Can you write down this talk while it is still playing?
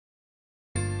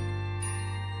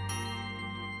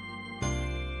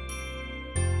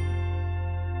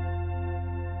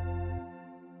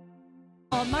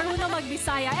oh, marunong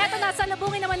magbisaya. Eto na,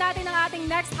 salubungin naman natin ang ating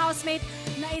next housemate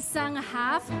na isang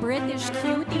half-British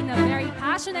cutie na very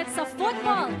passionate sa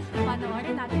football.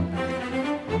 Panoorin natin ito.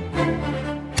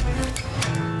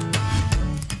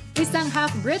 Isang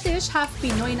half-British,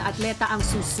 half-Pinoy na atleta ang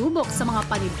susubok sa mga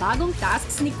panibagong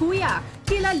tasks ni Kuya.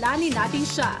 Kilalanin natin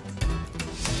siya.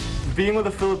 Being with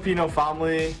a Filipino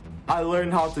family, I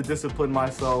learned how to discipline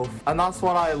myself. And that's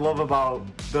what I love about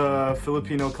the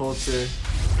Filipino culture.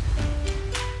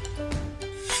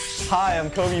 Hi,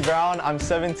 I'm Kobie Brown. I'm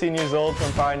 17 years old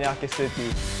from Paranaque City.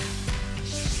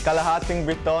 Kalahating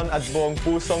Briton at buong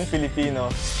pusong Filipino.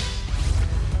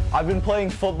 I've been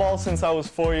playing football since I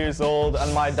was 4 years old,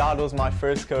 and my dad was my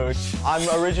first coach. I'm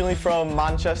originally from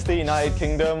Manchester, United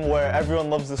Kingdom, where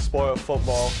everyone loves the sport of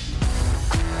football.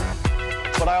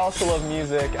 But I also love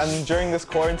music, and during this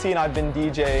quarantine, I've been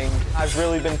DJing. I've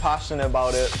really been passionate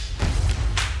about it.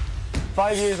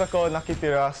 5 years ako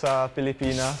nakitira sa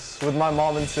Pilipinas with my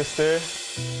mom and sister.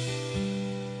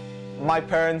 My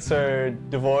parents are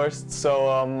divorced,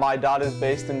 so my dad is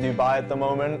based in Dubai at the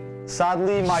moment.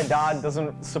 Sadly, my dad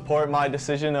doesn't support my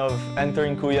decision of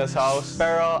entering Kuya's house.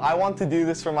 Pero I want to do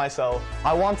this for myself.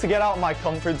 I want to get out my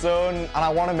comfort zone, and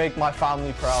I want to make my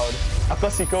family proud.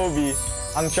 Ako si Kobie,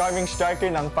 ang charming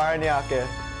striker ng Paranaque.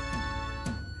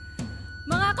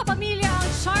 Mga kapamilya,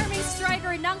 ang charming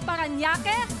striker ng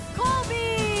Paranaque,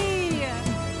 Kobie!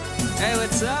 Hey,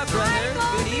 what's up, brother?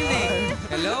 Hi, Good evening.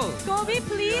 Hello. Kobie,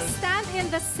 please stand in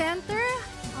the center.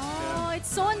 Oh,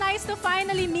 it's so nice to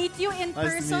finally meet you in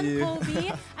person, Kobie.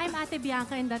 I'm Ate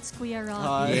Bianca and that's Kuya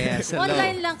Rob. Yes, hello.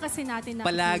 Online lang kasi natin nakikita,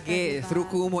 Palagi, diba? through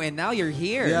Kumu, and now you're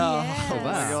here. Yeah. Yes. Oh,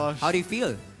 wow. gosh. How do you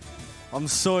feel? I'm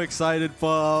so excited,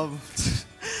 but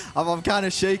I'm kind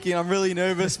of shaking. I'm really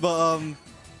nervous, but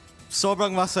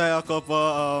sobrang masaya ako.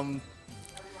 But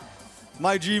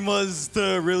my dream was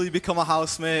to really become a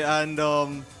housemate, and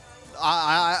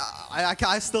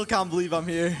I still can't believe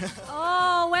I'm here.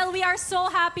 Oh, well, we are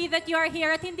so happy that you are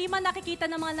here. At hindi man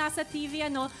nakikita ng mga nasa TV,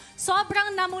 ano,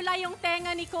 sobrang namula yung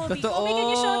tenga ni Kobie. Totoo. Kobie, can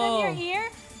you show them your ear?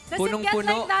 Does it get Punong-puno.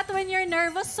 like that when you're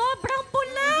nervous? Sobrang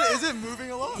pula! Is it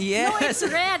moving a lot? Yes. No, it's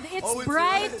red. It's Oh, it's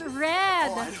bright red.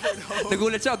 Oh, I don't know.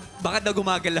 Nagulat siya, bakit daw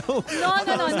gumagalaw? No,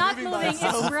 not moving by moving. It's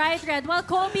itself. bright red. Well,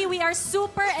 Kobie, we are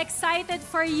super excited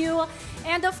for you.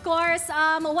 And of course,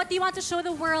 what do you want to show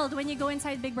the world when you go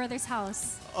inside Big Brother's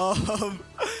house?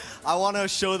 I want to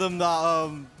show them that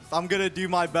I'm gonna do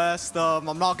my best.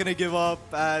 I'm not gonna give up,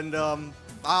 and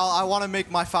I want to make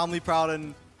my family proud.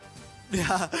 And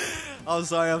yeah, I'm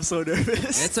sorry, I'm so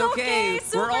nervous. It's okay.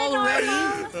 Super We're all ready.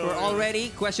 normal. We're all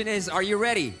ready. Question is, are you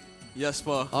ready? Yes,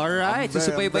 po. All right. I'm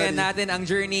Susubaybayan ready. natin ang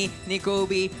journey ni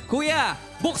Kobie. Kuya,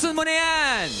 buksan mo na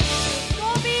yan!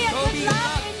 Kobie, and Kobie, good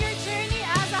luck up. in your journey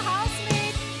as a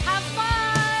housemate. Have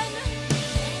fun!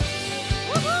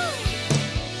 Woohoo!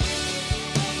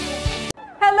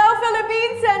 Hello,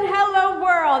 Philippines, and hello,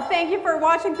 world! Thank you for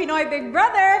watching Pinoy Big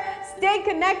Brother. Stay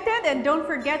connected and don't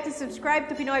forget to subscribe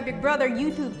to Pinoy Big Brother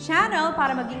YouTube channel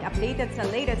para maging updated sa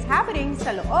latest happenings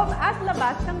sa loob at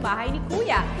labas ng bahay ni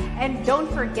Kuya. And don't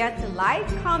forget to like,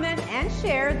 comment, and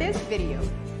share this video.